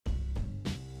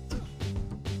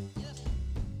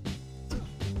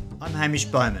I'm Hamish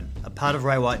Bowman, a part of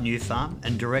Ray White New Farm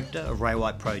and Director of Ray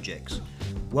White Projects.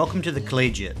 Welcome to The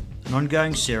Collegiate, an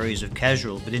ongoing series of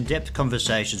casual but in-depth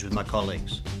conversations with my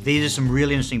colleagues. These are some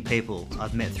really interesting people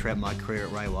I've met throughout my career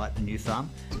at Ray White and New Farm,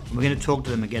 and we're going to talk to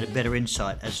them and get a better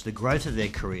insight as to the growth of their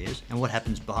careers and what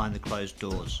happens behind the closed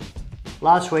doors.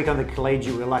 Last week on The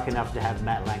Collegiate, we were lucky enough to have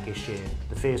Matt Lancashire,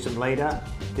 the fearsome leader.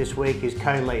 This week, his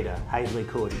co-leader, Hazley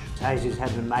Cush. Hazley's had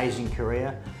an amazing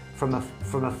career, from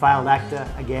a failed actor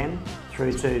again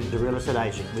through to the real estate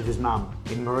agent with his mum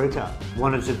in Moorooka.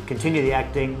 Wanted to continue the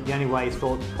acting. The only way he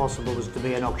thought possible was to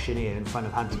be an auctioneer in front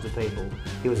of hundreds of people.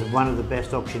 He was one of the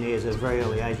best auctioneers at a very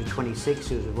early age of 26.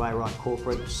 He was a Ray White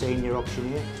corporate senior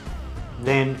auctioneer,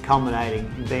 then culminating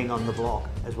in being on the block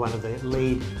as one of the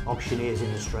lead auctioneers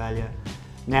in Australia.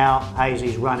 Now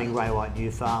Hazley's running Ray White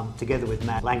New Farm together with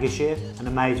Matt Lancashire. An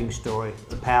amazing story,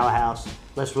 the powerhouse.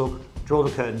 Let's look, draw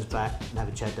the curtains back and have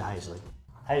a chat to Hazley.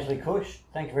 Hazley Cush,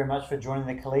 thank you very much for joining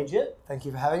The Collegiate. Thank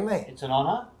you for having me. It's an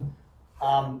honour.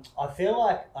 I feel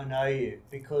like I know you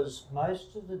because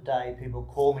most of the day people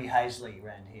call me Hazley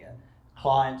around here.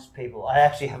 Clients, people. I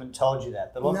actually haven't told you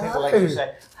that, but a lot of people like to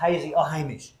say, Hazley, oh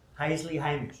Hamish, Hazley,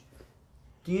 Hamish.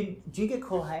 Do you get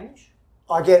called Hamish?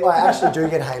 I actually do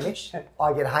get Hamish.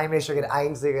 I get Hamish, I get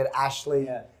Ainsley, I get Ashley.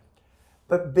 Yeah.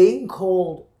 But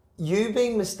you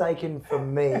being mistaken for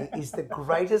me is the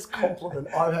greatest compliment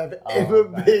I have ever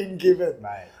been given.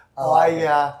 Mate,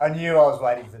 I knew I was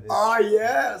waiting for this. Oh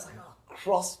yeah, it's like a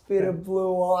crossfit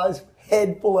blue eyes,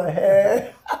 head full of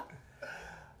hair.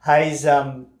 Hayes,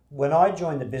 when I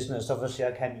joined the business, obviously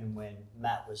I came in when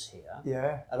Matt was here.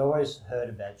 Yeah. I'd always heard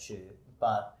about you,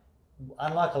 but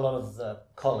unlike a lot of the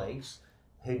colleagues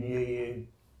who knew you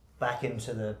back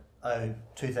into the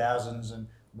 2000s, and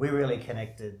we really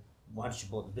connected once you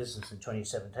bought the business in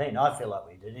 2017. I feel like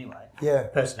we did anyway. Yeah.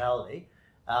 Personality.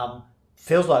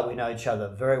 Feels like we know each other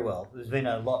very well. There's been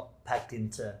a lot packed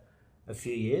into a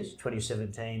few years,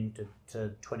 2017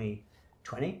 to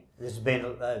 2020. There's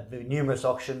been numerous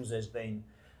auctions. There's been,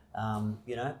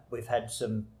 we've had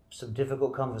some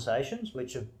difficult conversations,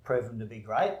 which have proven to be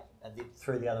great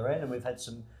through the other end, and we've had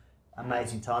some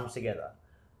amazing times together.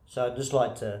 So I'd just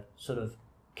like to sort of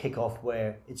kick off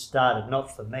where it started,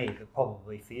 not for me, but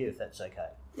probably for you, if that's okay.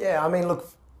 Yeah, I mean, look,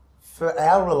 for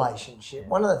our relationship,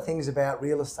 one of the things about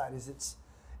real estate is it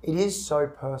is so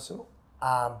personal.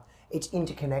 It's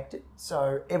interconnected,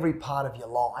 so every part of your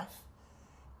life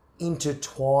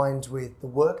intertwines with the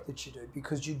work that you do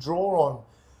because you draw on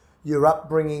your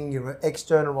upbringing, your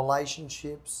external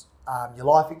relationships, your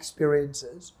life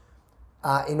experiences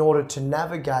in order to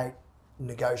navigate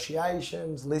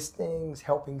negotiations, listings,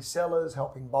 helping sellers,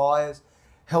 helping buyers,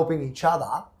 helping each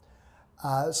other.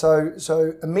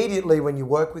 So immediately when you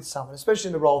work with someone, especially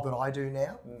in the role that I do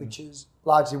now, which is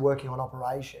largely working on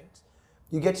operations,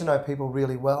 you get to know people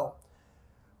really well.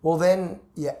 Well, then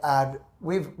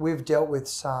we've dealt with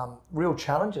some real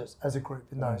challenges as a group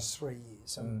in those 3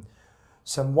 years.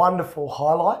 Some wonderful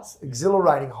highlights,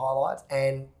 exhilarating highlights,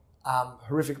 and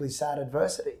horrifically sad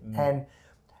adversity.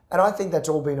 And I think that's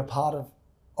all been a part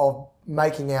of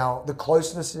making the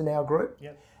closeness in our group.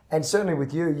 Yep. And certainly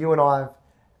with you and I have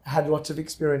had lots of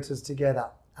experiences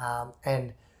together.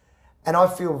 And I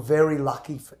feel very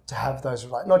lucky to have those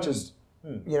not just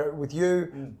with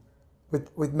you,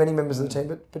 with many members of the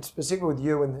team, but specifically with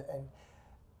you, and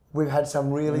we've had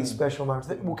some really special moments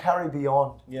that will carry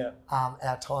beyond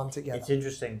our time together. It's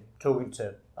interesting talking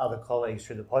to other colleagues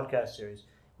through the podcast series.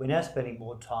 We're now spending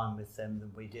more time with them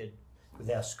than we did with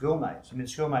our schoolmates. I mean,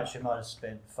 schoolmates who might have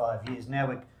spent 5 years. Now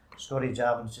with Scotty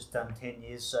Jarvin's just done 10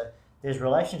 years. So there's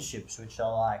relationships which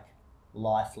are like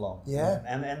lifelong. Yeah.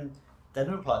 And they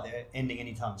don't look like they're ending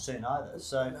anytime soon either.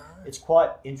 So it's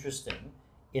quite interesting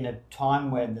in a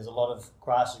time when there's a lot of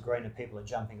grass is green and people are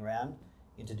jumping around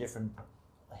into different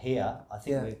here. I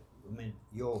think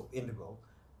you're integral.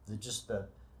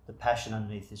 The passion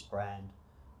underneath this brand,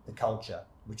 the culture,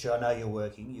 which I know you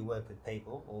work with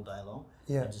people all day long,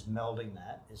 and just melding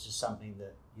that is just something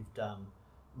that you've done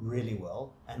really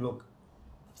well. And look,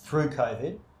 through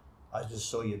COVID, I just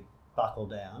saw you buckle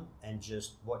down, and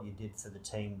just what you did for the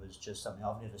team was just something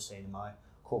I've never seen in my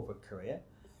corporate career,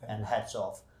 and hats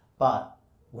off. But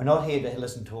we're not here to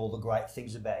listen to all the great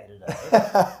things about you today.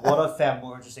 What I've found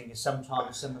more interesting is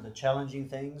sometimes some of the challenging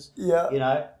things.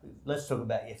 Yeah. Let's talk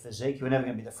about your physique. You're never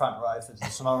going to be the front row for the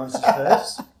St Lawrence's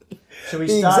first. So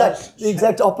the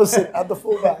exact opposite at the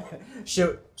fullback.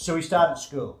 So we started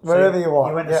school. Wherever you want.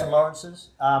 You went to St Lawrence's.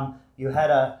 You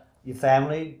had your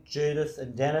family, Judith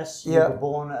and Dennis. You were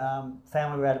born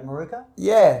family out of Moorooka.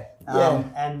 Yeah.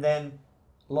 And then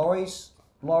Laurie's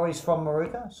from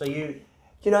Moorooka. So you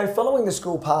Following the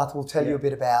school path will tell you a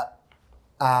bit about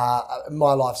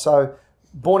my life. So,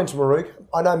 born into Maruka.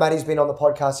 I know Matty's been on the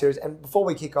podcast series, and before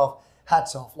we kick off,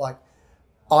 hats off. Like,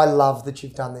 I love that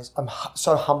you've done this. I'm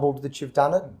so humbled that you've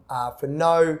done it for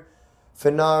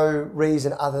no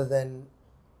reason other than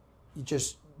you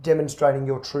just demonstrating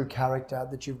your true character,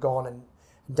 that you've gone and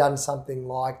done something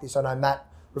like this. I know Matt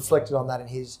reflected on that in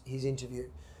his interview,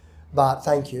 but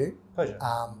thank you. Pleasure.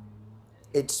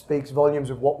 It speaks volumes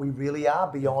of what we really are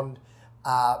beyond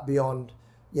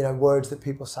words that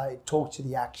people say. It talks to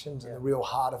the actions and the real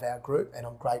heart of our group, and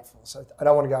I'm grateful. So I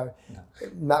don't want to go. No.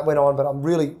 Matt went on, but I'm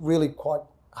really, really quite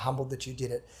humbled that you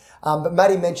did it. But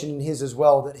Matty mentioned in his as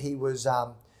well that he was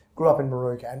grew up in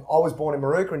Maruka, and I was born in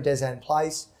Maruka in Desan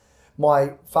Place.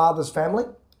 My father's family,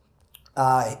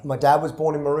 my dad was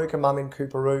born in Maruka, mum in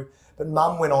Coorparoo, but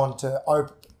mum went on to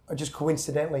open, just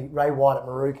coincidentally, Ray White at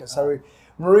Maruka. So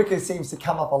Maruka seems to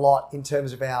come up a lot in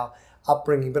terms of our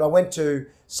upbringing. But I went to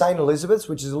St. Elizabeth's,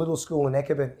 which is a little school in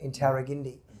Ekabin in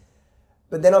Tarragindi.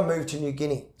 But then I moved to New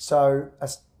Guinea. So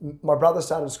my brother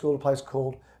started a school at a place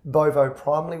called Bovo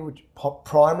Primary,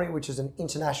 which is an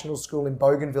international school in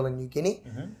Bougainville in New Guinea.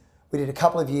 Mm-hmm. We did a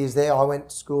couple of years there. I went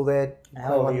to school there.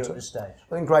 How old were you at this stage? I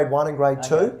was in grade 1 and grade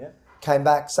 2. Yeah. Came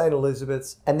back, St.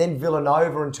 Elizabeth's, and then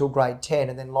Villanova until grade 10,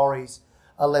 and then Laurie's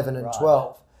 11 and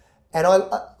 12. And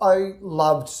I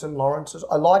loved St. Lawrence's.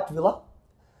 I liked Villa,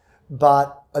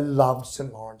 but I loved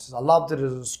St. Lawrence's. I loved it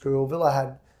as a school.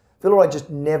 Villa I just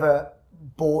never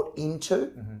bought into.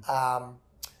 Mm-hmm.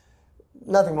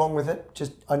 Nothing wrong with it.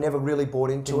 Just I never really bought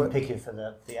into it. Didn't pick you for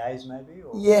the A's maybe?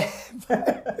 Or? Yeah,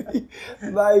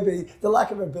 maybe. The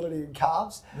lack of ability in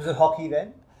calves. Was it hockey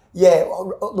then? Yeah,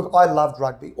 look, I loved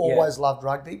rugby. Always loved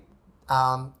rugby.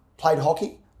 Played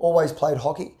hockey. Always played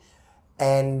hockey,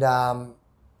 and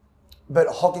but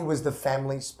hockey was the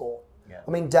family sport. Yeah.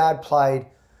 I mean, Dad played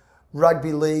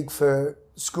rugby league for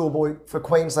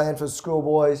Queensland for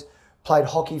schoolboys. Played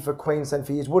hockey for Queensland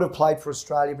for years. Would have played for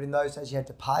Australia, but in those days you had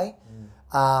to pay.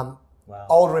 Wow.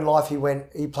 Older in life,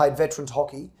 he played veterans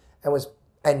hockey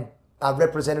and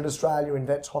represented Australia in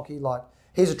vets hockey. Like,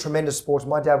 he's a tremendous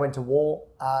sportsman. My dad went to war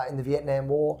in the Vietnam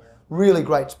War. Yeah. Really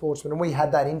great sportsman, and we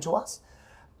had that into us.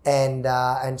 And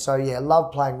so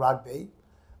loved playing rugby,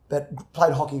 but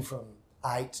played hockey from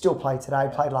 8. Still play today.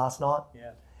 Played last night.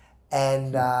 Yeah.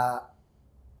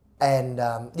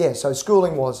 So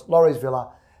schooling was Laurie's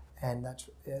Villa. And that's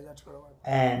where I went.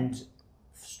 And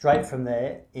straight from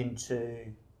there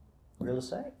into real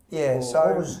estate? Yeah,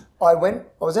 I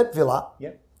was at Villa,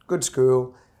 good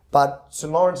school, but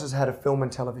St. Lawrence's had a film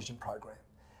and television program.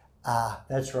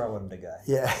 That's where I wanted to go.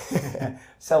 Yeah.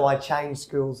 So I changed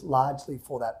schools largely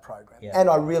for that program. Yeah. And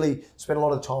I really spent a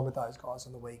lot of time with those guys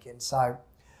on the weekend. So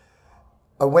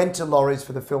I went to Laurie's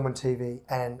for the film and TV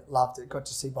and loved it. Got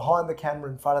to see behind the camera,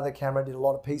 in front of the camera, did a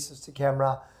lot of pieces to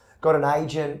camera. Got an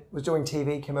agent, was doing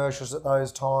TV commercials at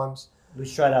those times. It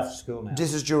was straight after school now?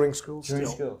 This is during school During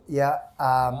school? Yeah.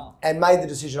 And made the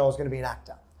decision I was going to be an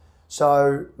actor.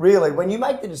 So really, when you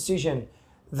make the decision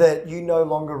that you no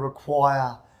longer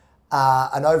require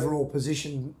an overall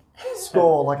position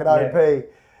score like an OP,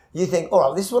 you think, all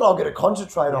right, this is what I'm going to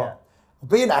concentrate on. I'll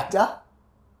be an actor,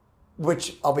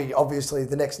 which I'll be obviously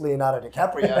the next Leonardo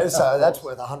DiCaprio, so that's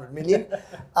worth 100 million.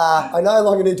 I no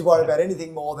longer need to worry about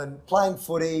anything more than playing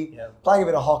footy, playing a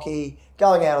bit of hockey,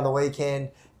 going out on the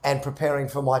weekend, and preparing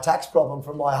for my tax problem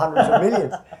from my hundreds of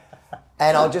millions.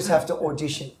 And I'll just have to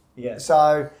audition. Yeah.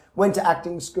 So went to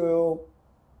acting school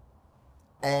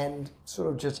and sort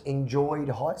of just enjoyed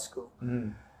high school.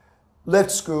 Mm. Left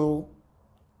school,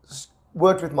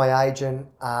 worked with my agent,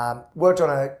 worked on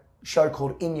a show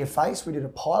called In Your Face. We did a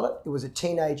pilot. It was a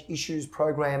teenage issues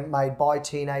program made by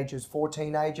teenagers for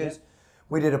teenagers. Yep.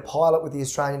 We did a pilot with the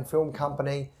Australian Film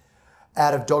Company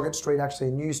out of Doggett Street, actually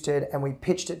in Newstead, and we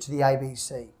pitched it to the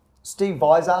ABC. Steve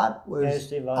Vizard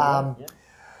was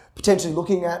potentially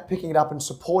looking at picking it up and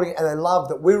supporting it, and they loved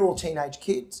that we were all teenage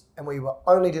kids and we were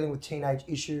only dealing with teenage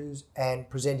issues and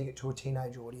presenting it to a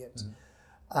teenage audience.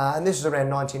 Mm. And this was around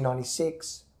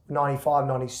 1996, 95,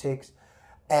 96.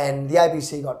 And the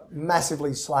ABC got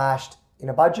massively slashed in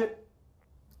a budget,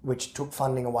 which took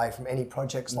funding away from any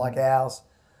projects like ours.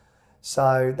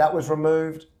 So that was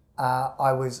removed.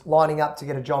 I was lining up to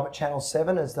get a job at Channel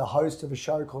 7 as the host of a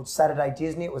show called Saturday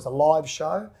Disney. It was a live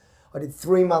show. I did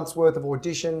 3 months worth of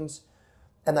auditions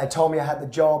and they told me I had the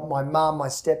job. My mum, my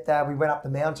stepdad, we went up the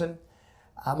mountain.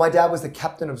 My dad was the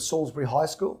captain of Salisbury High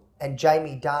School and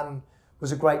Jamie Dunn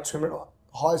was a great swimmer at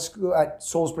high school at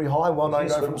Salisbury High, well-known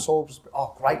guy from Salisbury.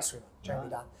 Oh, great swimmer, Jamie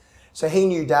Dunn. So he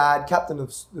knew Dad, captain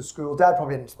of the school. Dad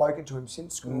probably hadn't spoken to him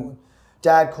since school.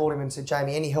 Dad called him and said,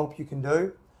 Jamie, any help you can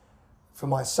do? for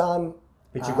my son.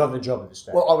 But you got the job at the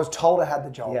stage. Well, I was told I had the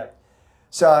job. Yeah.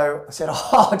 So I said,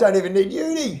 I don't even need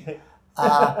uni. So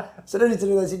I don't need to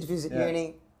do those interviews at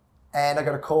uni. And I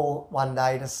got a call one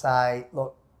day to say,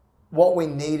 look, what we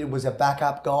needed was a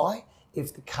backup guy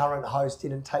if the current host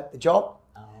didn't take the job.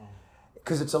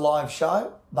 Because it's a live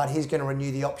show, but he's going to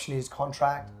renew the option of his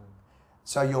contract.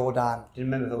 So you're done. Do you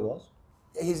remember who it was?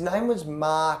 His name was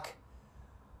Mark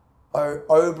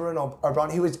O'Brien.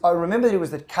 I remember that he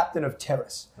was the captain of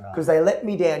Terrace because they let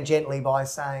me down gently by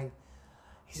saying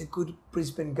he's a good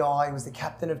Brisbane guy. He was the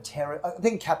captain of Terrace. I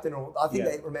think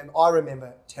they remember. I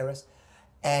remember Terrace,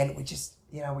 and we just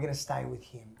we're going to stay with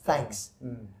him. Thanks.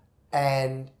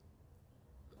 And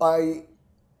I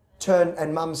turned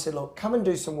and Mum said, look, come and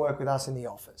do some work with us in the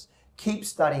office. Keep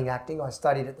studying acting. I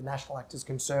studied at the National Actors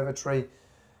Conservatory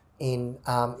in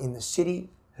the city.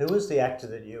 Who was the actor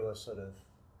that you were sort of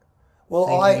Well,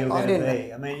 thinking you were going to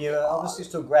be? I mean, you were obviously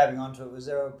still grabbing onto it. Was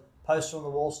there a poster on the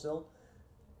wall still?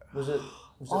 Was it?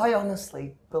 I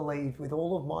honestly believed with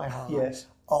all of my heart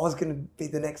I was going to be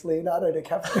the next Leonardo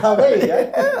DiCaprio. Oh, there you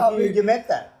go. You met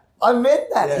that. I met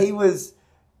that. Yeah. He was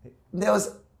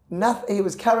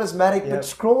charismatic but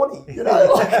scrawny,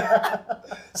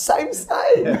 same.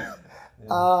 Yeah.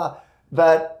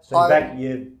 But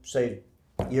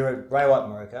you're at Ray White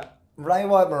Maruka. Ray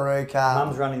White Maruka.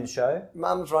 Mum's running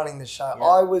the show. Yeah.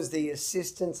 I was the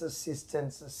assistant's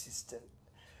assistant.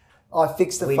 I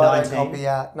fixed the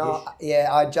photocopier.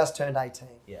 I just turned 18.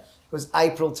 Yeah. It was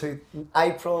April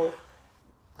 18th,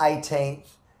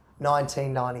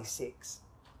 1996.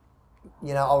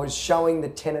 I was showing the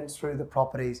tenants through the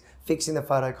properties, fixing the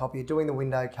photocopier, doing the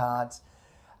window cards,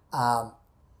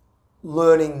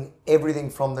 learning everything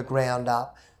from the ground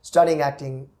up, studying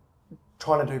acting,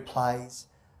 trying to do plays.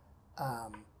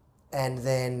 That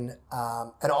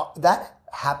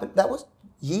happened. That was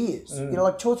years,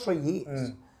 like 2 or 3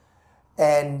 years.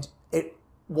 And it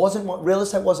wasn't real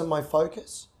estate wasn't my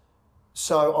focus.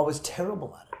 So I was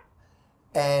terrible at it.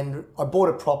 And I bought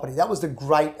a property. That was a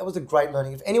great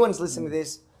learning. If anyone's listening to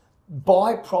this,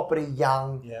 buy property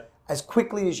young, as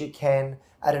quickly as you can,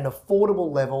 at an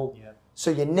affordable level, so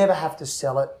you never have to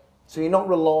sell it. So you're not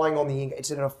relying on the income.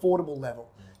 It's at an affordable level.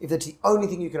 If that's the only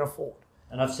thing you can afford.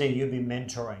 And I've seen you be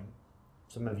mentoring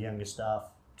some of younger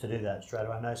staff to do that straight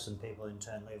away. I know some people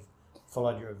internally have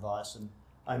followed your advice and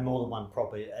own more than one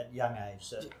property at young age.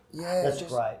 So that's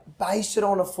great. Base it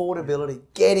on affordability.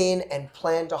 Get in and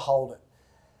plan to hold it.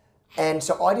 And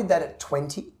so I did that at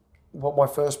 20, my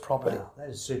first property. Wow, that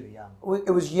is super young.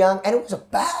 It was young and it was a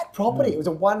bad property. It was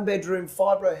a 1-bedroom,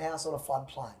 5-row house on a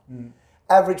floodplain.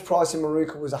 Average price in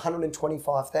Maruka was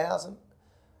 $125,000.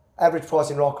 Average price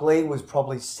in Rocklea was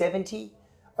probably 70.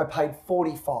 I paid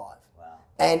 45. Wow.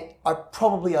 And I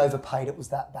probably overpaid. It was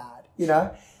that bad,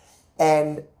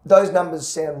 And those numbers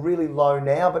sound really low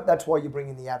now, but that's why you bring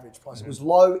in the average price. It was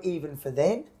low even for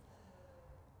then,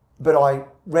 but I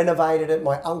renovated it.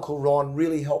 My uncle Ron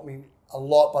really helped me a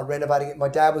lot by renovating it. My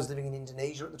dad was living in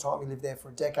Indonesia at the time. He lived there for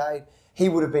a decade. He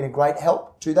would have been a great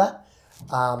help to that.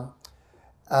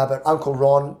 But Uncle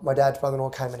Ron, my dad's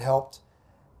brother-in-law, came and helped.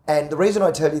 And the reason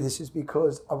I tell you this is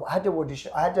because I had to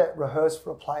audition. I had to rehearse for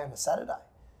a play on a Saturday.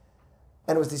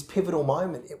 And it was this pivotal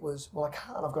moment. It was, I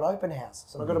can't. I've got open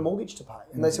houses and I've got a mortgage to pay.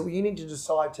 And they said, you need to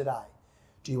decide today.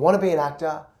 Do you want to be an actor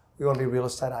or you want to be a real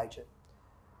estate agent?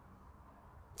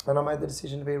 And I made the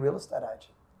decision to be a real estate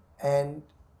agent. And,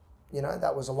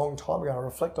 that was a long time ago. I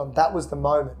reflect on that was the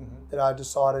moment that I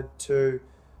decided to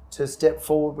step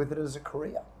forward with it as a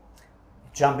career.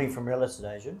 Jumping from real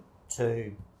estate agent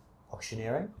to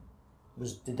auctioneering,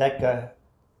 did that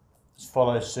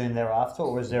follow soon thereafter,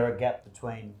 or was there a gap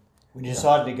between when you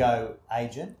decided to go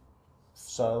agent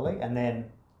solely and then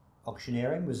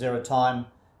auctioneering? Was there a time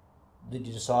that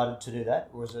you decided to do that,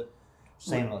 or was it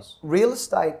seamless? Real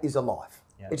estate is a life.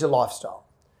 Yeah. It's a lifestyle.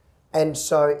 And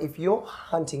so if you're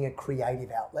hunting a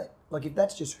creative outlet, like if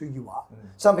that's just who you are,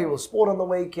 some people sport on the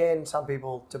weekend, some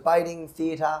people debating,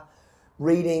 theatre,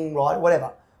 reading, writing,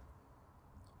 whatever.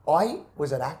 I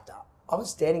was an actor. I was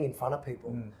standing in front of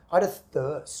people. I had a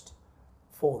thirst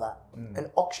for that.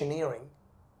 And auctioneering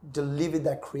delivered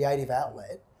that creative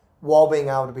outlet while being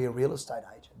able to be a real estate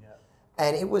agent. Yeah.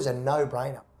 And it was a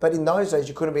no-brainer. But in those days,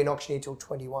 you couldn't be an auctioneer till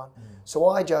 21.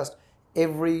 So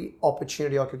every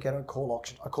opportunity I could get, I'd call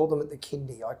auction. I called them at the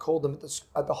kindy. I called them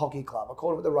at the hockey club. I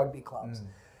called them at the rugby clubs.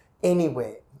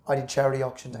 Anywhere, I did charity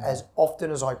auctions as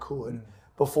often as I could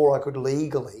before I could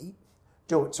legally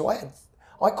do it. So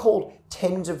I called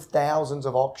tens of thousands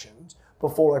of auctions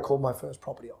before I called my first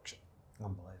property auction.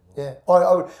 Unbelievable. Yeah,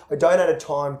 I donated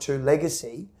time to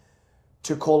Legacy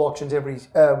to call auctions every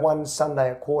one Sunday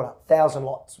a quarter. 1,000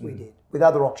 lots we did. with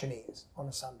other auctioneers on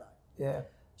a Sunday. Yeah.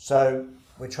 So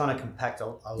we're trying to compact a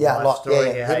life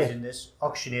story here, Hayes, in this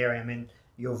auctioneering. I mean,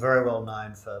 you're very well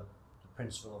known for the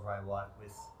principle of Ray White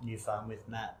with New Farm with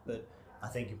Matt, but I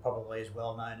think you're probably as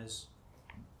well known as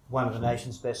one of the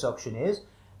nation's best auctioneers,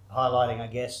 highlighting, I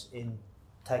guess, in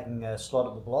taking a slot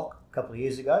at the block a couple of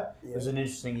years ago. Yeah. It was an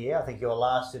interesting year. I think you were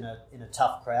last in a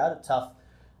tough crowd, a tough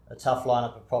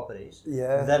lineup of properties.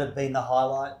 Yeah. Would that have been the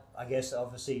highlight? I guess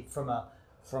obviously from a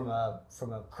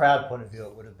crowd point of view,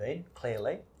 it would have been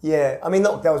clearly. Yeah, I mean,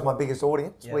 look, that was my biggest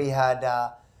audience. Yeah. We had,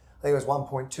 I think it was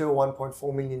 1.2 or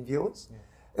 1.4 million viewers. Yeah.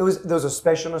 There was a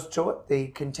specialness to it. The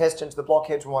contestants, the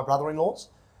blockheads, were my brother-in-laws.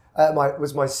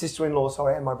 Was my sister-in-law,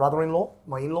 and my brother-in-law,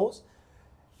 my in-laws.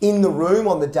 In the room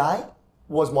on the day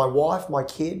was my wife, my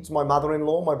kids, my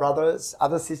mother-in-law, my brothers,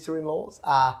 other sister-in-laws.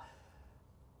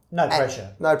 No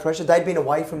pressure. No pressure. They'd been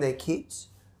away from their kids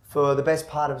for the best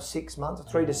part of 6 months,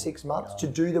 3 to 6 months, to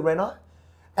do the reno.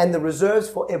 And the reserves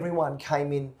for everyone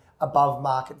came in above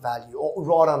market value, or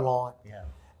right on line. Yeah.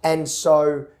 And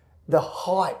so the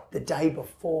hype the day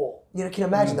before, you can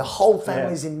imagine the whole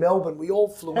family's in Melbourne. We all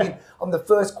flew in. I'm the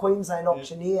first Queensland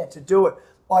auctioneer to do it.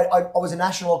 I was a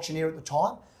national auctioneer at the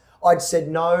time. I'd said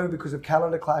no because of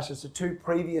calendar clashes to 2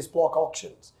 previous block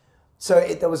auctions. So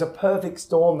there was a perfect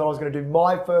storm that I was going to do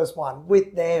my first one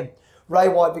with them. Ray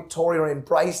White Victoria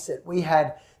embraced it. We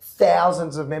had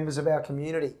thousands of members of our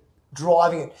community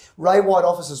driving it. Ray White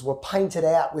offices were painted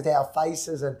out with our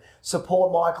faces and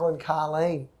support Michael and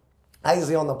Carleen,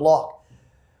 Hazley on the block.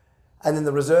 And then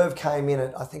the reserve came in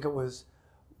at, I think it was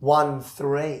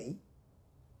 1-3,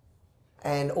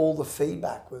 and all the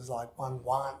feedback was like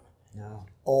 1-1. No.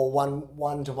 Or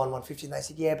 1-1 to 1-150. And they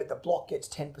said, yeah, but the block gets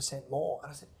 10% more.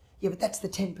 And I said, yeah, but that's the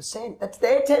 10%. That's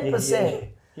their 10%.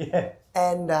 Yeah.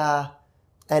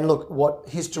 And look, what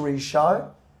history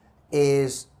show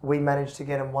is we managed to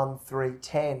get them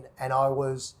 1-3-10, and I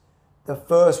was the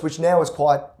first, which now is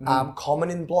quite common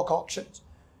in block auctions.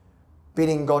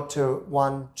 Bidding got to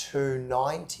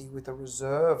 1-290 with a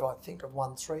reserve, I think, of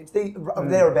 1-3.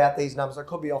 They're about these numbers. I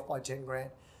could be off by 10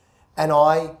 grand. And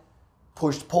I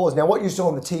pushed pause. Now, what you saw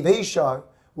on the TV show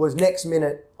was next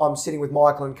minute I'm sitting with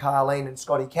Michael and Carleen and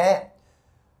Scotty Cam.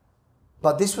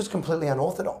 But this was completely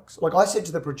unorthodox. Like I said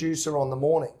to the producer on the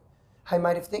morning, hey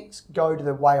mate, if things go to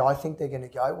the way I think they're going to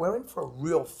go, we're in for a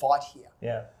real fight here.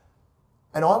 Yeah.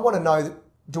 And I want to know,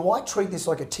 do I treat this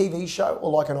like a TV show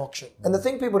or like an auction? And the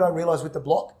thing people don't realise with the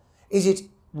block is it's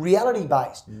reality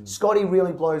based. Scotty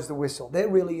really blows the whistle. There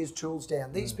really is tools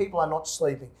down. These people are not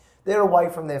sleeping. They're away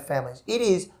from their families. It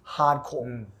is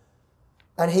hardcore.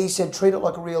 And he said, treat it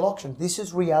like a real auction. This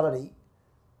is reality.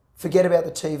 Forget about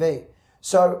the TV.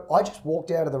 So I just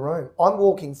walked out of the room. I'm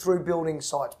walking through building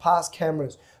sites, past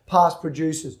cameras, past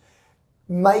producers,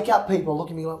 makeup people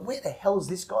looking at me like, where the hell is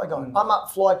this guy going? I'm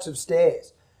up flights of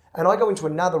stairs. And I go into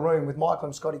another room with Michael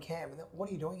and Scotty Cam. And they're,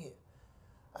 what are you doing here?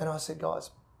 And I said,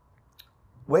 guys,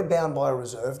 we're bound by a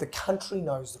reserve. The country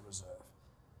knows the reserve.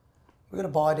 We're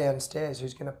going to buy downstairs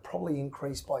who's going to probably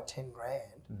increase by 10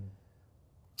 grand.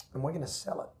 And we're going to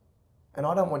sell it. And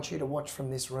I don't want you to watch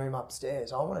from this room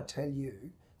upstairs. I want to tell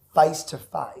you face to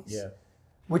face,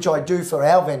 which I do for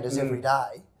our vendors every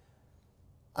day,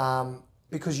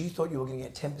 because you thought you were going to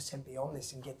get 10% beyond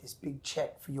this and get this big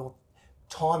check for your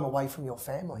time away from your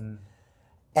family.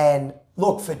 And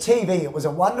look, for TV, it was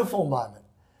a wonderful moment.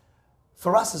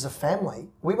 For us as a family,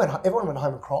 everyone went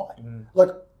home and cried.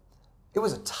 Like, it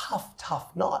was a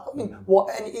tough night. I mean,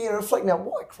 and you reflect now,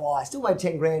 why cry? Still made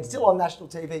 10 grand, still on national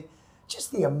TV.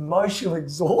 Just the emotional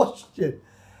exhaustion.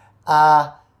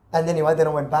 And anyway, then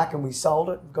I went back and we sold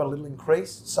it, got a little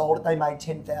increase, sold it. They made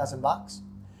 $10,000.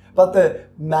 But the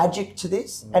magic to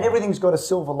this, and everything's got a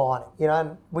silver lining,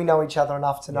 and we know each other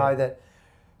enough to know that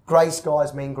grey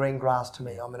skies mean green grass to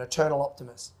me. I'm an eternal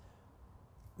optimist.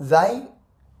 They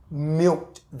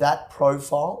milked that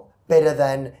profile better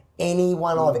than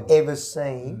anyone I've ever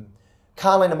seen.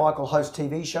 Carleen and Michael host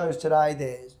TV shows today.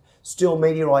 There's still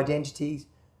media identities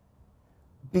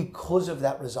because of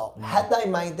that result. Had they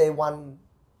made their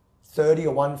 130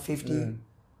 or 150,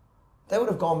 they would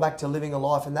have gone back to living a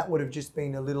life, and that would have just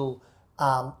been a little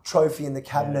trophy in the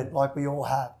cabinet like we all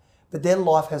have. But their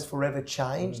life has forever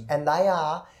changed, and they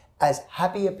are as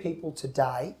happy a people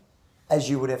today as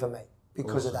you would ever meet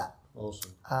because of that.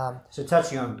 Awesome. So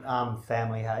touching on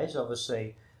family, Hayes,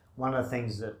 obviously one of the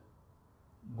things that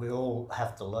we all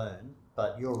have to learn,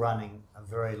 but you're running a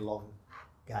very long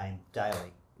game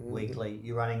daily, weekly.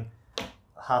 You're running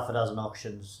half a dozen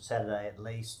auctions Saturday at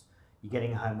least. You're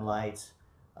getting home late.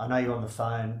 I know you're on the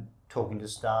phone talking to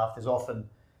staff. There's always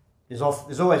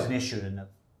an issue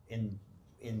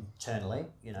internally,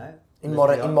 you know. In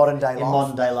modern day life. In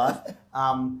modern day life.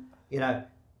 You know,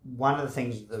 one of the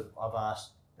things that I've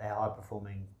asked our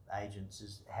high-performing agents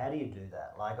is, how do you do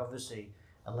that? Like, obviously,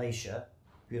 Alicia,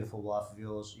 beautiful wife of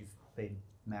yours, you've been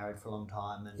married for a long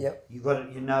time, and Yep. you've got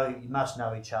to, you must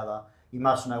know each other. You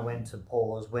must know when to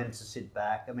pause, when to sit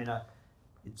back. I mean,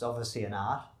 it's obviously an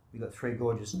art. You've got 3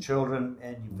 gorgeous children,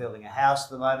 and you're building a house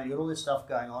at the moment. You've got all this stuff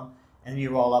going on, and you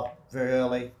roll up very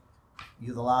early.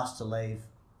 You're the last to leave.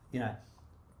 You know,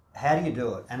 how do you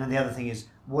do it? And then the other thing is,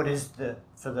 what is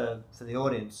for the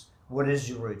audience? What is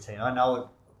your routine? I know it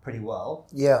pretty well,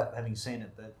 having seen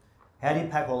it, but how do you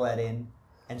pack all that in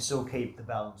and still keep the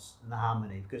balance and the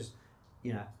harmony? Because,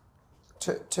 you know,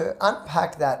 to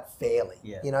unpack that fairly,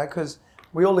 you know, because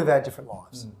we all live our different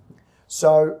lives.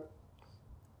 So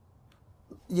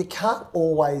you can't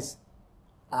always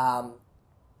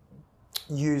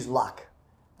use luck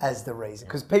as the reason,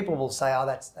 because people will say, oh,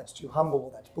 that's too humble,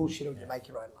 or that's bullshit, or you make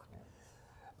your own luck.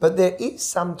 But there is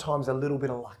sometimes a little bit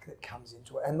of luck that comes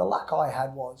into it. And the luck I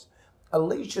had was,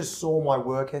 Alicia saw my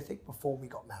work ethic before we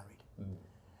got married.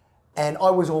 And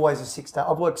I was always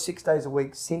I've worked 6 days a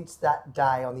week since that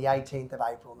day on the 18th of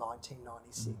April,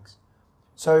 1996.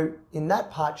 So in that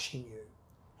part, she knew.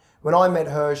 When I met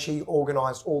her, she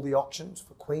organised all the auctions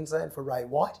for Queensland for Ray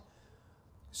White.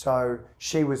 So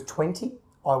she was 20,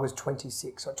 I was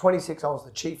 26. So at 26, I was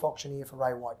the chief auctioneer for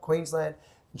Ray White Queensland,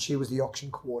 and she was the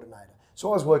auction coordinator. So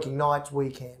I was working nights,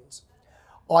 weekends.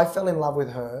 I fell in love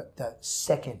with her the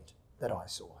second that I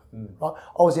saw her. Right?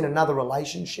 I was in another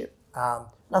relationship.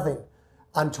 Nothing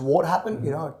untoward happened.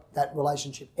 You know, that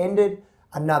relationship ended.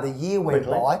 Another year went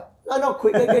by. No, not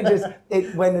quickly.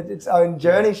 It went its own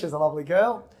journey. She's a lovely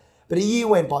girl. But a year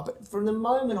went by. But from the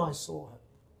moment I saw her,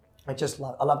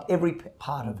 I loved every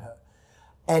part of her.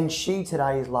 And she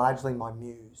today is largely my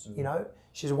muse. You know,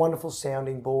 she's a wonderful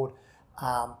sounding board.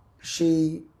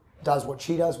 She does what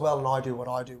she does well, and I do what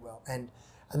I do well. And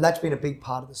that's been a big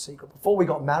part of the secret. Before we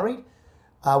got married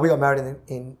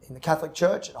in the Catholic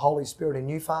Church at Holy Spirit in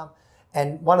New Farm.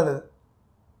 And one of the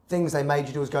things they made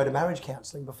you do is go to marriage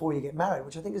counselling before you get married,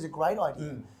 which I think is a great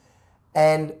idea.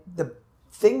 And the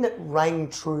thing that rang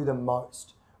true the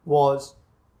most was,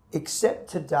 accept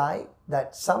today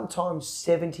that sometimes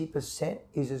 70%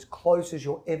 is as close as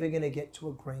you're ever going to get to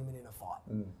agreement in a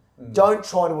fight. Don't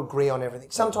try to agree on everything.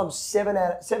 Sometimes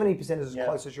 70% is as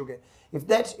close as you'll get.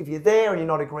 If you're there and you're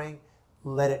not agreeing,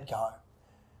 let it go.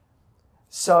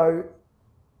 So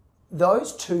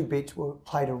those 2 bits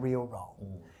played a real role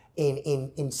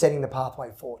in setting the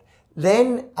pathway forward.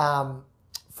 Then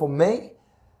for me,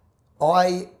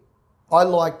 I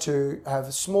like to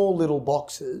have small little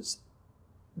boxes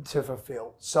to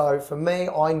fulfill. So for me,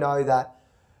 I know that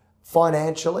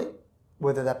financially,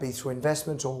 whether that be through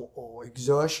investment or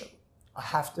exertion, I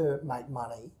have to make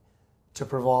money to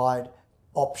provide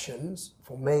options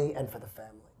for me and for the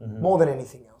family, more than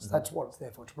anything else. That's what it's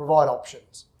there for, to provide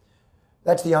options.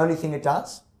 That's the only thing it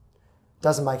does.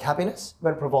 Doesn't make happiness,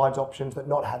 but it provides options that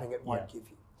not having it won't give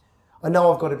you. I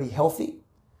know I've got to be healthy,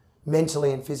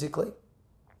 mentally and physically,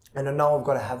 and I know I've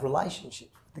got to have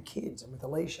relationships with the kids and with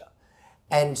Alicia.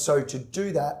 And so to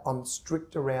do that, I'm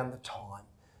strict around the time.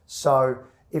 So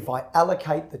if I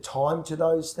allocate the time to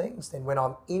those things, then when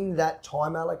I'm in that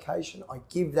time allocation, I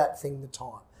give that thing the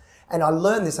time. And I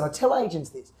learn this, and I tell agents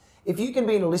this: if you can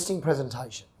be in a listing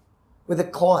presentation with a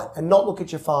client and not look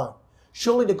at your phone,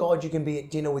 surely to God you can be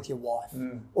at dinner with your wife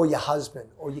or your husband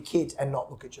or your kids and not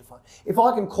look at your phone. If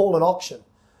I can call an auction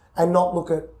and not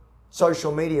look at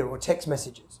social media or text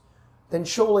messages, then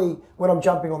surely when I'm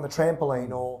jumping on the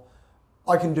trampoline, or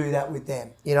I can do that with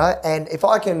them, you know? And if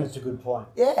I can... That's a good point.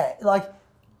 Yeah,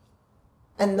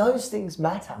 and those things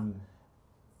matter.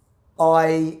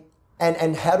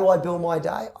 And how do I build my day?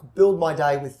 I build my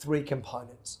day with 3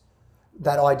 components.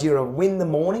 That idea of win the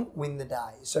morning, win the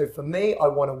day. So for me, I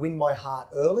want to win my heart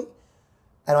early.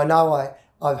 And I know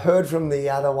I've heard from the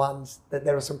other ones that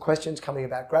there are some questions coming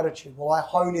about gratitude. Well, I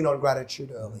hone in on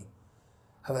gratitude early.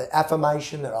 I have an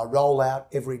affirmation that I roll out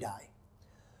every day.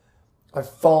 I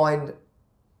find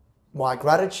my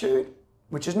gratitude,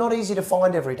 which is not easy to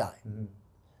find every day.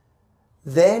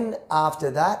 Then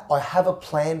after that, I have a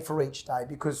plan for each day,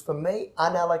 because for me,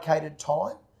 unallocated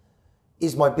time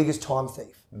is my biggest time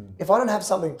thief. If I don't have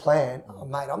something planned, oh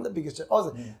mate, I'm the biggest. I was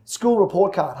a school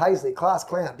report card, Hazley, class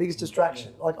clown, biggest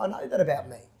distraction. I know that about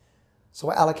me. So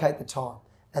I allocate the time.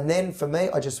 And then for me,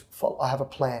 I have a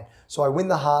plan. So I win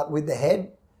the heart with the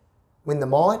head, win the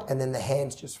mind, and then the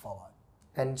hands just follow.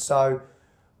 And so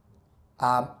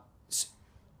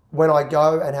when I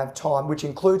go and have time, which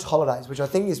includes holidays, which I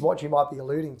think is what you might be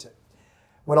alluding to,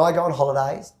 When I go on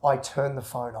holidays, I turn the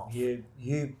phone off.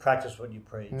 You practice what you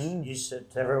preach. You said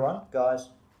to everyone, guys,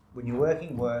 when you're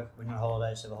working, work. When you're on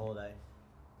holidays, have a holiday.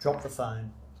 Drop the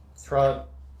phone, throw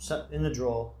it in the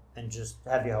drawer, and just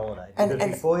have your holiday.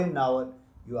 Because before you know it,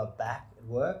 you are back at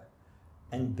work.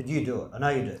 But you do it. I know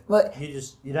you do. But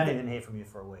you don't even hear from you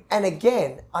for a week. And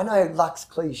again, I know luck's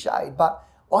cliche, but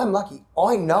I'm lucky.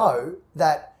 I know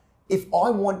that if I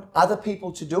want other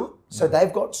people to do it, so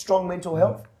they've got strong mental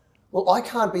health, well, I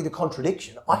can't be the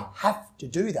contradiction. I have to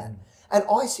do that. And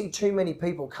I see too many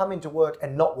people come into work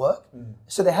and not work.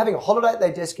 So they're having a holiday at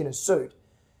their desk in a suit.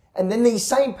 And then these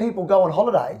same people go on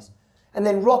holidays and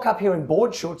then rock up here in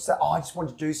board shorts that, I just want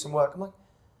to do some work. I'm like,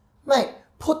 mate,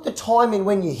 put the time in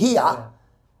when you're here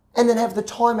and then have the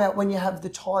time out when you have the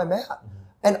time out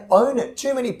and own it.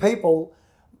 Too many people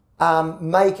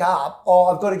make up,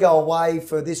 I've got to go away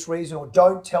for this reason, or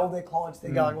don't tell their clients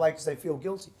they're going away because they feel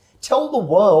guilty. Tell the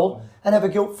world and have a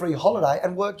guilt-free holiday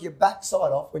and work your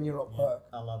backside off when you're at work.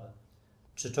 I love it.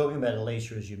 So talking about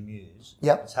Alicia as your muse,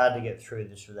 Yep. it's hard to get through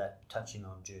this without touching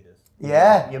on Judith.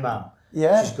 Yeah. Your mum.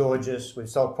 Yeah. She's gorgeous. We've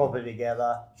sold property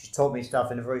together. She's taught me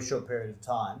stuff in a very short period of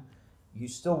time. You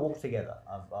still walk together,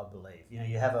 I believe. You know,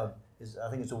 you have I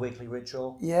think it's a weekly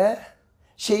ritual. Yeah.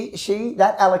 She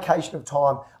that allocation of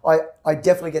time, I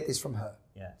definitely get this from her.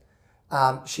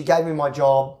 Yeah. She gave me my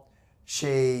job.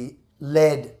 She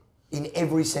led, in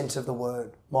every sense of the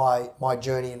word, my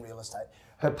journey in real estate.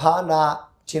 Her partner,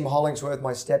 Tim Hollingsworth,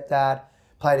 my stepdad,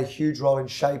 played a huge role in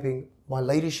shaping my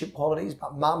leadership qualities,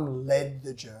 but Mum led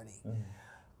the journey.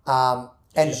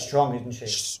 And She's strong, isn't she?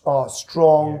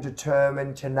 Strong,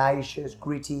 determined, tenacious,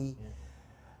 gritty,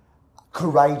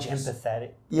 courageous.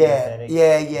 Empathetic.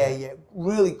 Yeah.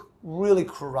 Really, really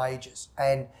courageous.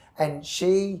 And her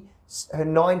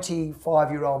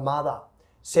 95-year-old mother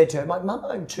said to her, my mum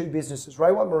owned two businesses,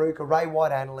 Ray White Maruka, Ray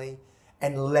White Annerley,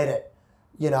 and led it,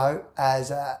 you know, as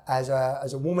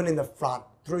a woman in the front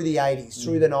through the 80s,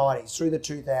 through the 90s, through the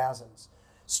 2000s.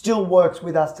 Still works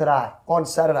with us today, on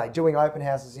Saturday, doing open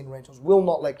houses in rentals, will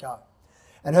not let go.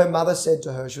 And her mother said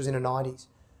to her, she was in her 90s,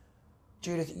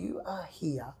 Judith, you are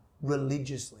here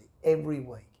religiously every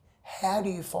week. How do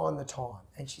you find the time?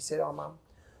 And she said, oh, Mum,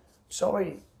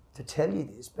 sorry to tell you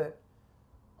this, but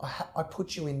I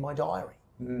put you in my diary,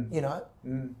 you know?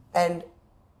 And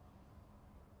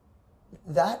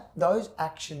those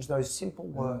actions, those simple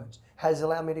words has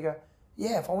allowed me to go,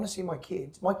 yeah, if I want to see my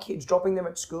kids, dropping them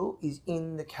at school is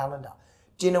in the calendar.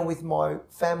 Dinner with my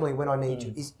family when I need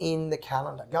to is in the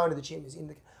calendar. Going to the gym is in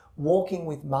the walking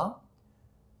with Mum,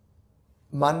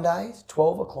 Mondays,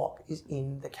 12 o'clock is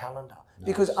in the calendar. Nice.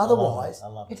 Because otherwise,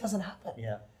 it doesn't happen.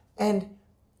 Yeah. And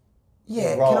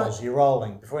yeah. You're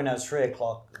rolling. Before you know it's 3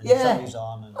 o'clock and something's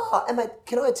on. And mate,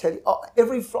 can I tell you,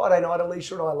 every Friday night,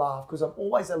 Alicia and I laugh because I'm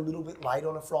always a little bit late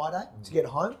on a Friday to get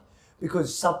home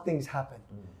because something's happened.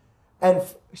 And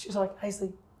she's like,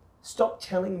 Hazley, stop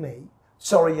telling me,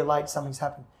 sorry you're late, something's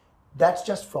happened. That's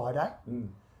just Friday.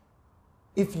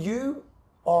 If you,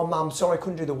 Mum, sorry I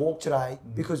couldn't do the walk today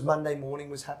because Monday morning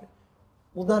was happening.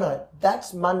 Well, no,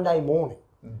 that's Monday morning.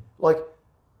 Like,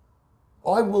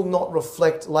 I will not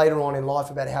reflect later on in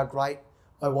life about how great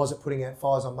I was at putting out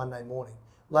fires on Monday morning.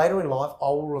 Later in life, I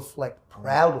will reflect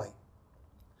proudly.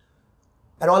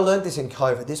 And I learned this in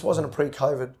COVID. This wasn't a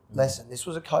pre-COVID lesson. This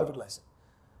was a COVID lesson.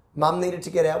 Mum needed to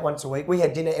get out once a week. We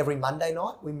had dinner every Monday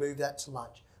night. We moved that to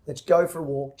lunch. Let's go for a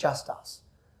walk, just us.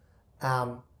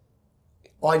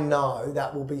 I know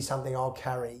that will be something I'll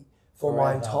carry for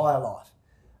my entire life.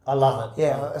 I love it.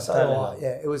 Yeah,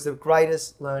 it was the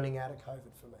greatest learning out of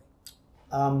COVID for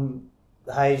me.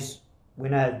 Hayes, we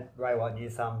know Ray White New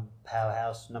Farm,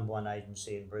 powerhouse, #1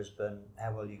 agency in Brisbane,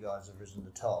 how well you guys have risen to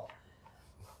the top.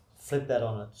 Flip that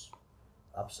on its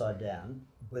upside down.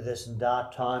 Were there some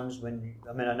dark times when,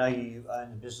 I know you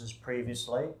owned the business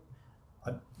previously,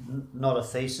 not a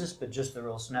thesis, but just a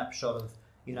real snapshot of,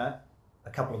 you know, a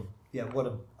couple of, what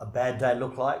a bad day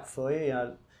looked like for you, you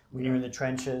know, when you're in the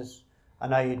trenches. I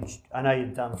know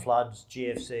you'd done floods,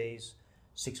 GFCs,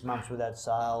 6 months without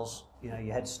sales, you know,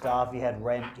 you had staff, you had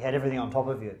rent, you had everything on top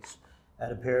of you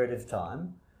at a period of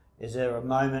time. Is there a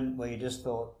moment where you just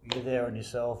thought, you're there on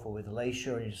yourself or with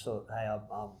Alicia, and you just thought, hey, I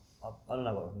don't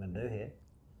know what I'm going to do here?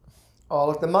 Oh,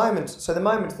 look, the moments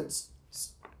that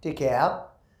stick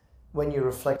out when you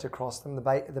reflect across them,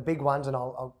 the big ones, and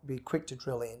I'll be quick to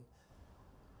drill in.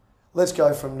 Let's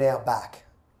go from now back.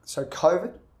 So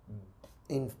COVID,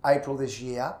 in April this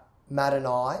year, Matt and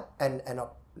I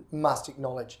must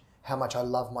acknowledge how much I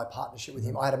love my partnership with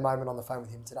him. I had a moment on the phone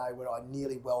with him today where I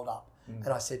nearly welled up and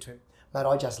I said to him, Matt,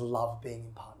 I just love being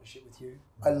in partnership with you.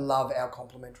 I love our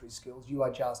complementary skills. You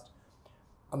are just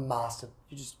a master.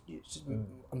 You're just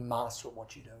a master at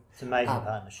what you do. It's an amazing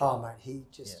partnership. Oh, mate, he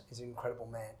just is an incredible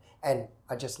man. And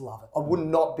I just love it. I would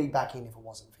not be back in if it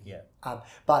wasn't for him.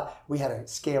 But we had a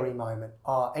scary moment.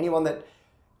 Anyone that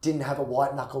didn't have a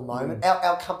white knuckle moment,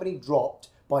 our company dropped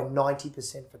by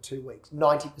 90% for 2 weeks.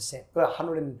 90%. We were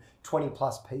 120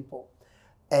 plus people.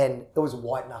 And it was a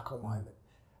white knuckle moment.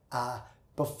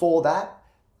 Before that,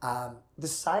 the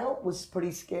sale was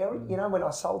pretty scary. You know, when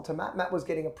I sold to Matt was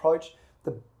getting approached.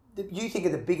 You think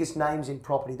of the biggest names in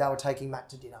property, they were taking Matt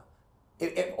to dinner.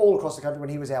 All across the country when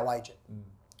he was our agent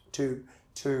to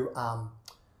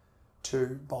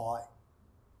buy.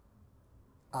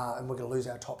 And we're going to lose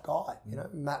our top guy. You know,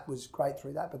 Matt was great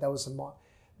through that, but there was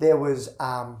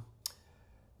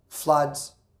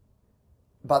floods.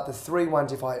 But the three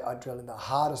ones, if I drill in, the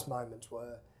hardest moments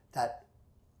were that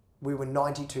we were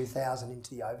 92,000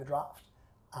 into the overdraft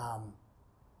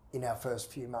in our first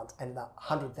few months, and the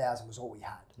 100,000 was all we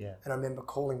had. Yeah. And I remember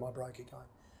calling my broker going,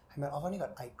 "Hey man, I've only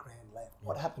got $8 grand left.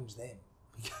 What happens then?"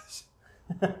 Because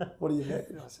what do you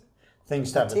mean? I said, things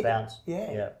start to bounce.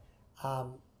 Yeah. I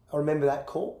remember that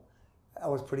call. I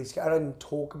was pretty scared. I didn't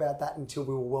talk about that until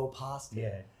we were well past it.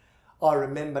 Yeah. I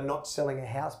remember not selling a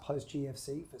house post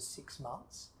GFC for 6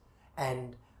 months,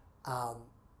 and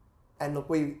look,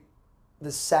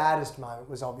 the saddest moment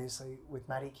was obviously with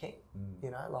Matty King.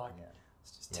 You know,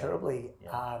 it's just terribly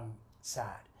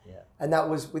sad. Yeah. And that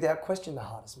was without question the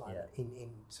hardest moment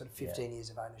in sort of 15 years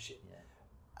of ownership.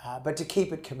 Yeah. But to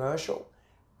keep it commercial,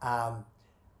 and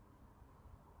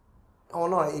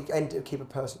to keep it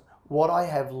personal, what I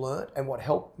have learnt and what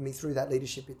helped me through that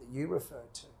leadership bit that you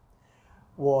referred to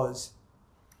was,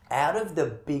 out of the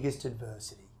biggest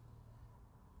adversity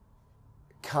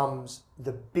comes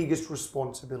the biggest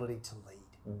responsibility to lead.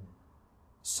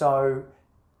 So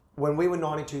when we were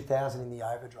 92,000 in the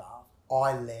overdraft,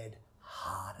 I led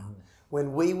harder.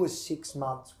 When we were 6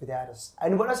 months without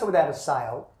and when I say without a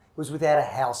sale, it was without a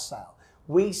house sale.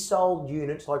 We sold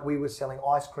units like we were selling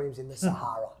ice creams in the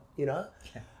Sahara, you know?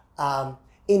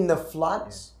 In the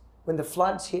floods, when the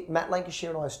floods hit, Matt Lancashire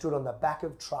and I stood on the back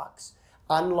of trucks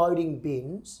unloading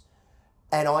bins,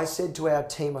 and I said to our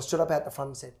team, I stood up out the front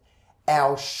and said,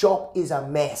 "Our shop is a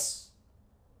mess.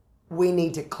 We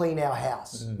need to clean our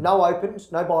house. No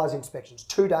opens, no buyers inspections.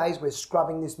 2 days, we're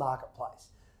scrubbing this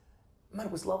marketplace." Mate,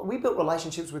 it was lovely. We built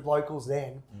relationships with locals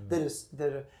then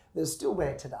that are still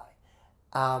there today.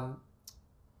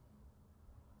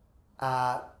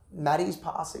 Maddie's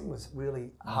passing was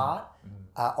really hard,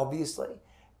 obviously,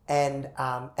 and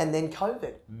then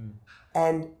COVID,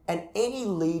 and any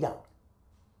leader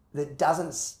that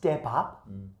doesn't step up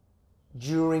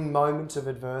during moments of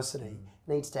adversity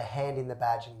needs to hand in the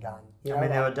badge and gun. You know, I mean,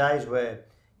 there were days where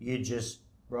you just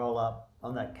roll up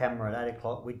on that camera at 8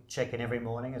 o'clock. We'd check in every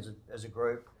morning as a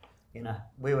group. You know,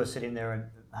 we were sitting there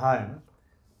at home,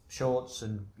 shorts,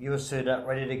 and you were suited up,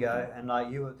 ready to go, and like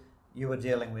you were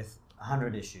dealing with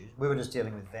 100 issues. We were just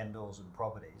dealing with vendors and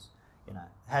properties. You know,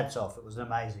 hats off. It was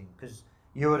amazing because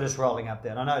you were just rolling up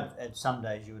there. And I know at some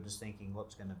days you were just thinking,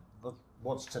 what's in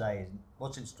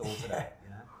store today, you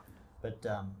know. But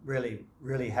really,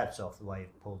 really hats off the way you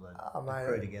pulled the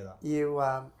crew together.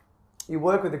 You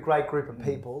work with a great group of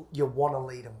people. You want to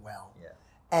lead them well. Yeah.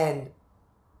 And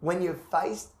when you've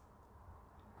faced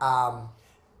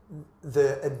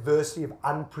the adversity of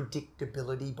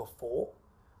unpredictability before,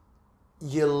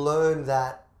 you learn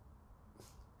that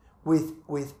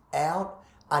without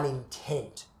an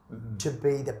intent to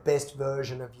be the best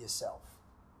version of yourself,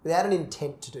 without an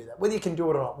intent to do that, whether you can do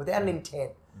it or not, without an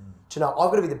intent to know, I've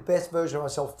got to be the best version of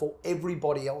myself for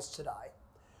everybody else today,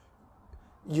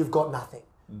 you've got nothing.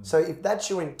 So if that's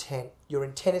your intent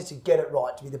is to get it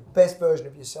right, to be the best version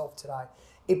of yourself today,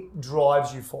 it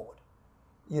drives you forward.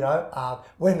 You know,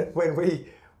 when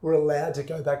we were allowed to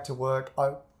go back to work,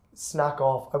 I snuck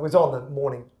off. I was on the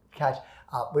morning catch.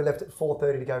 We left at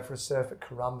 4:30 to go for a surf at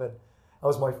Currumbin. That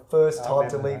was my first time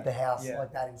to leave the house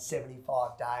like that in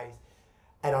 75 days.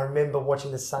 And I remember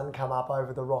watching the sun come up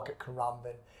over the rock at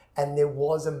Currumbin, and there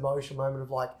was an emotional moment of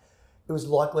like, it was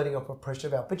like letting off a pressure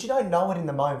valve. But you don't know it in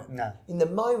the moment. No. In the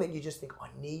moment, you just think, I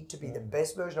need to be the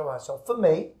best version of myself for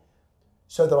me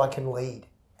so that I can lead.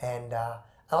 And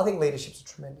I think leadership's a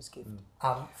tremendous gift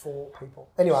for people.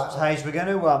 Anyway, Hayes, we're going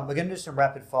to do some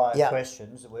rapid fire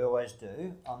questions that we always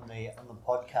do on the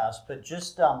podcast. But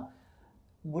just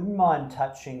wouldn't mind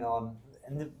touching on,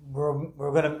 and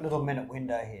we've got a little minute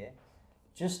window here.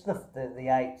 Just the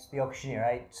eights, the auctioneer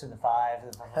eights and the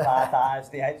fives,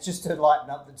 the eights, just to lighten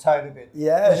up the tone a bit.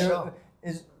 Yeah, sure.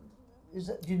 Did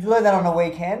you learn that on a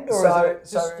weekend, or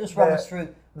just run us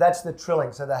through That's the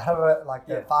trilling. So they have like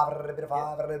the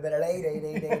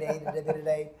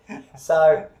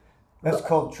so That's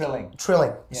called trilling.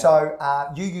 trilling. Yeah.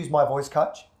 So you use my voice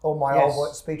coach or my Yes.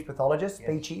 old speech pathologist, Yes.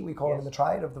 Beachy, we call him Yes. in the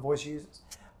trade of the voice users.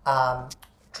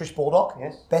 Trish Baldock,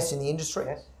 Yes. best in the industry.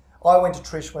 Yes. I went to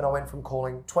Trish when I went from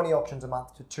calling 20 auctions a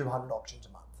month to 200 auctions a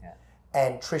month. Yeah.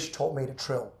 And Trish taught me to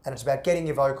trill. And it's about getting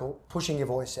your vocal, pushing your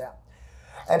voice out.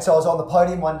 And so I was on the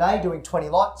podium one day doing 20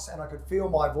 lights and I could feel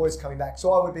my voice coming back.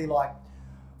 So I would be like,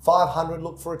 500,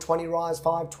 look for a 20 rise,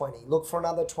 520. Look for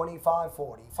another 20,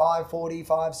 540, 540,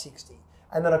 560.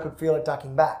 And then I could feel it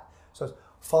ducking back. So it's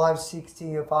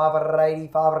 560, 580,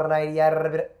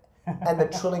 580, and the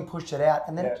trilling pushed it out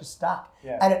and then it just stuck.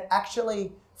 Yeah. And it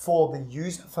actually, for the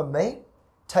user, for me,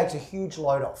 takes a huge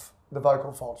load off the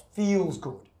vocal folds. Feels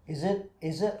good. Is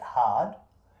it hard?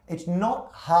 It's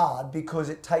not hard because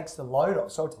it takes the load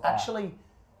off. So it's actually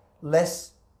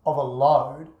less of a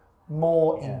load,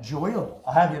 more enjoyable.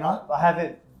 I have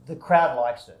it. The crowd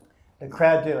likes it. The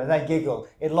crowd do, and they giggle.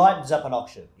 It lightens up an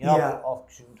auction.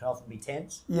 Auction can often be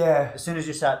tense. Yeah. As soon as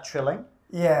you start trilling,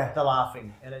 Yeah. they're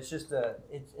laughing, and it's just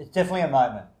it's definitely a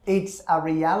moment. It's a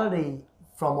reality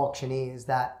from auctioneers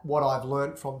that what I've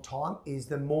learned from time is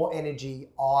the more energy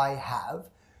I have,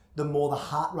 the more the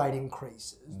heart rate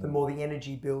increases, the more the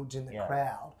energy builds in the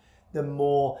crowd, the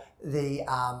more the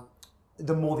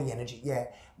energy. Yeah.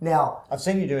 Now I've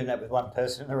seen you doing that with one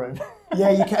person in the room.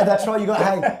 yeah, you can. That's right. You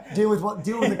got deal with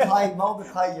the clay, mold the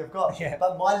clay you've got. Yeah.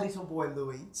 But my little boy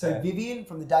Louis, Vivian,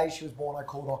 from the day she was born, I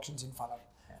called auctions in front of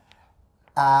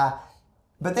her.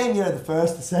 But then the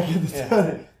first, the second, the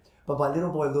third. But my little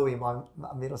boy Louis, my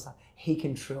middle son, he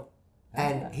can trill,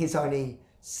 and he's only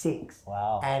 6.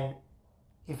 Wow. And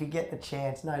if you get the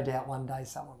chance, no doubt one day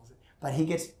someone will. But he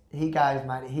goes,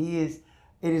 mate.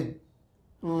 It is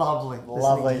lovely.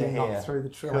 Lovely to listening him hear. knock through the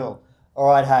trill. Cool. All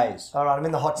right, Hayes. All right, I'm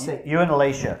in the hot seat. You and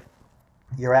Alicia,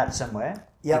 you're out somewhere.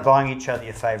 Yep. You're buying each other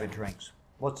your favourite drinks.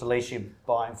 What's Alicia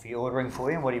buying for you, ordering for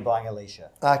you, and what are you buying Alicia?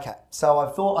 Okay, so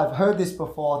I've heard this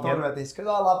before. I thought about this because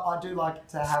I do like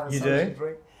to have a social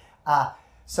drink.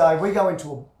 So we go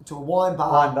into a wine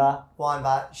bar. Wine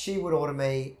bar. She would order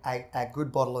me a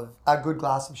good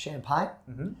glass of champagne,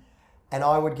 and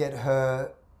I would get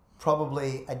her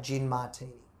probably a gin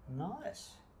martini.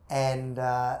 Nice. And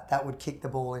that would kick the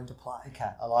ball into play.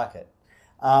 Okay, I like it.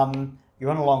 You're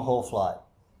on a long haul flight.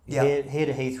 Here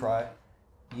to Heathrow.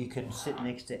 You can sit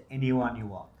next to anyone you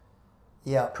want.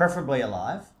 Yeah. Preferably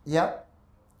alive. Yep.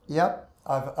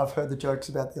 I've heard the jokes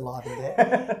about the alive and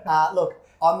dead. Look,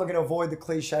 I'm going to avoid the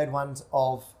cliched ones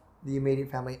of the immediate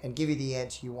family and give you the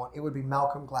answer you want. It would be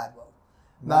Malcolm Gladwell.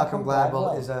 Malcolm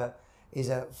Gladwell is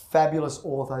a fabulous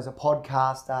author. He's a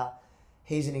podcaster.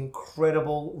 He's an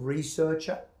incredible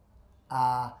researcher.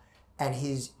 And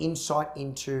his insight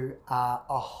into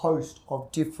a host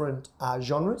of different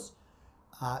genres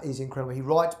is incredible. He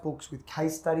writes books with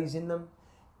case studies in them,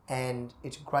 and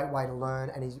it's a great way to learn,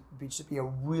 and he's just be a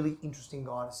really interesting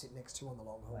guy to sit next to on the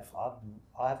long haul.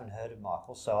 I haven't heard of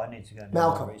Michael, so I need to go.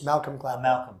 Malcolm Gladwell.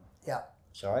 Malcolm. Yeah.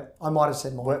 Sorry. I might have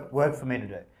said more. Work for me to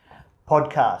do.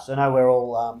 Podcast. I know we're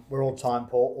all time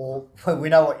poor. We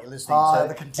know what you're listening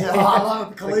to. I love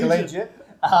the collegiate.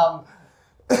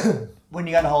 When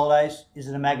you go to holidays, is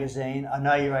it a magazine? I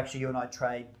know you and I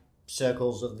trade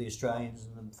circles of the Australians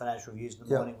and the Financial Reviews in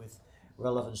the morning with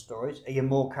relevant stories. Are you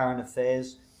more current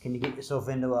affairs? Can you get yourself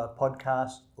into a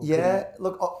podcast?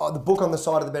 Look, the book on the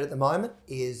side of the bed at the moment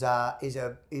is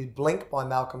Blink by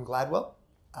Malcolm Gladwell.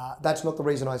 That's not the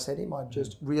reason I said him. I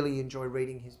just really enjoy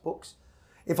reading his books.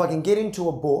 If I can get into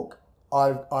a book,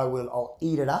 I'll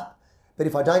eat it up. But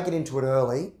if I don't get into it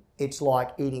early, it's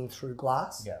like eating through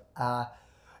glass. Yeah.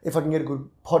 If I can get a good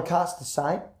podcast, the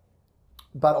same.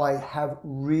 But I have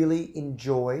really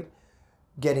enjoyed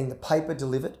getting the paper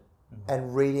delivered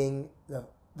and reading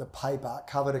the paper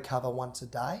cover to cover once a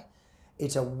day.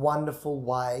 It's a wonderful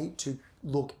way to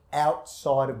look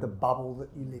outside of the bubble that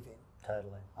you live in.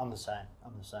 Totally. I'm the same.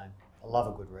 I love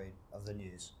a good read of the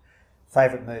news.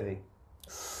 Favourite movie?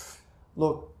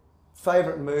 Look,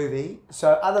 favourite movie.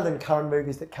 So other than current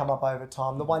movies that come up over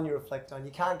time, the one you reflect on,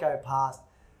 you can't go past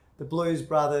The Blues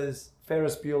Brothers,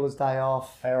 Ferris Bueller's Day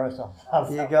Off. Ferris, I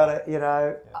love You got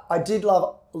it, I did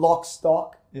love Lock,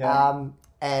 Stock, Yeah.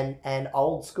 and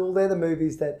Old School. They're the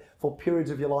movies that for periods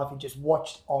of your life you just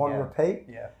watched on repeat.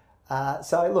 Yeah.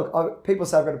 So look, people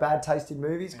say I've got a bad taste in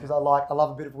movies because I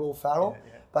love a bit of Will Ferrell.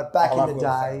 Yeah. But back in the Will day,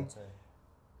 Ferrell too.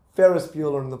 Ferris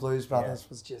Bueller and the Blues Brothers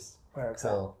was just where it's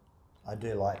at. Cool. I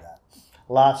do like that.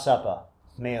 Last supper,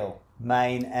 meal,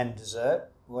 main and dessert.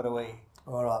 What are we?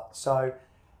 All right. So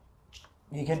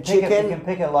You can Chicken.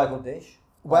 pick a local dish.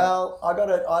 well,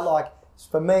 I like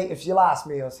For me, if you'll ask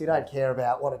me, or so you don't care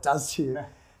about what it does to you,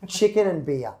 chicken and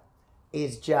beer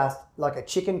is just like a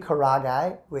chicken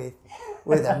karage with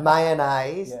a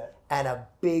mayonnaise and a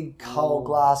big cold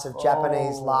glass of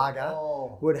Japanese lager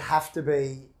would have to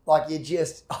be like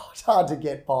it's hard to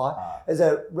get by. There's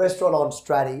a restaurant on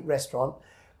Stratty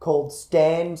called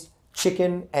Stan's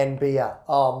Chicken and Beer.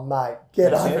 Oh mate,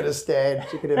 get over to Stan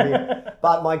Chicken and Beer.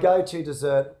 But my go-to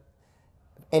dessert,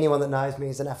 anyone that knows me,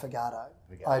 is an affogato.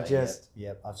 I just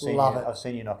love it. I've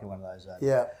seen you knocking one of those over.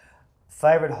 Yeah.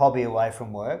 Favourite hobby away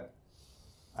from work?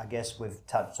 I guess we've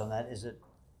touched on that. Are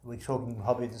we talking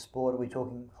hobby of the sport? Are we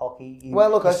talking hockey?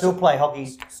 I still play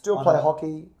hockey. Still play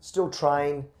hockey. Still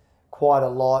train quite a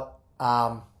lot.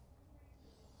 We're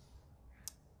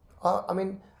not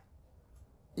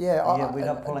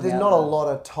pulling there's not a lot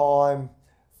of time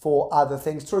for other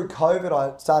things. Through COVID,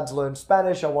 I started to learn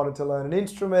Spanish. I wanted to learn an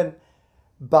instrument,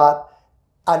 but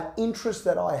an interest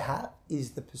that I have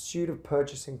is the pursuit of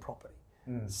purchasing property.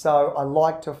 So I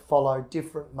like to follow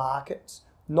different markets,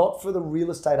 not for the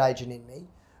real estate agent in me,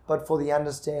 but for the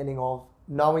understanding of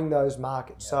knowing those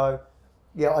markets. So,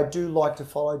 I do like to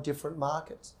follow different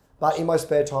markets. But in my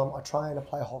spare time, I train and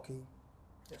play hockey.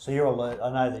 So you're alert. I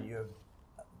know that you're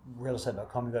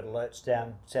realestate.com. You've got alerts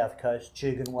down South Coast,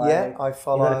 Tugan Way. Yeah, I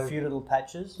follow. You've got a few little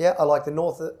patches. Yeah, I like the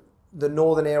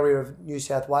northern area of New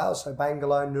South Wales, so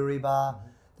Bangalore, Nuribar,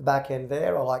 the back end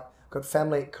there. Got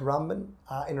family at Currumbin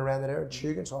in around that area,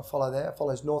 Tugan, so I follow there. I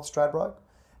follow North Stradbroke.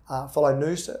 Follow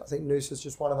Noosa. I think Noosa is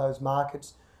just one of those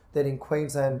markets that in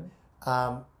Queensland,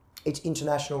 it's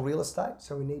international real estate,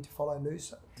 so we need to follow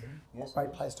Noosa. Yes,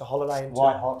 great place to holiday into.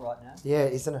 White hot right now. Yeah,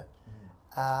 isn't it?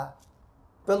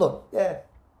 But look, yeah.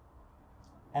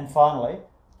 And finally,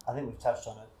 I think we've touched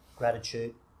on it.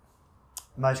 Gratitude.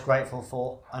 Most grateful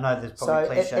for. I know there's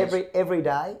probably cliches. Every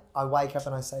day I wake up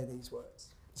and I say these words.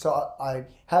 So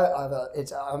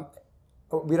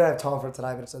we don't have time for it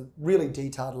today, but it's a really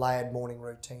detailed, layered morning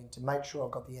routine to make sure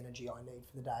I've got the energy I need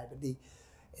for the day. But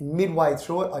midway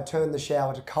through it, I turn the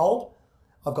shower to cold.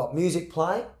 I've got music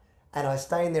playing, and I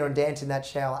stay in there and dance in that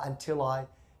shower until I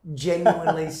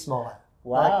genuinely smile.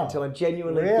 Wow. Right? Until I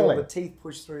genuinely feel the teeth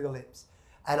push through the lips.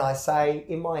 And I say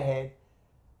in my head,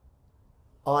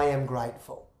 I am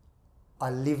grateful. I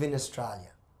live in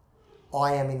Australia.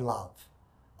 I am in love.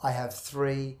 I have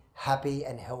 3 happy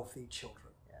and healthy children.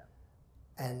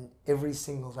 And every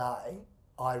single day,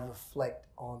 I reflect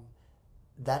on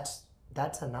that's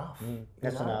enough.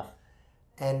 That's enough.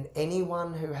 And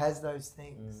anyone who has those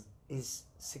things is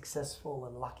successful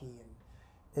and lucky,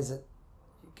 and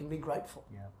you can be grateful.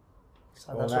 Yeah.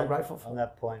 So that's what I'm grateful for. On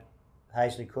that point,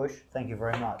 Hazley Cush, thank you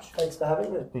very much. Thanks for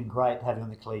having me. It's been great having you on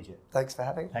the Collegiate. Thanks for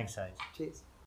having me. Thanks, Hayes. Cheers.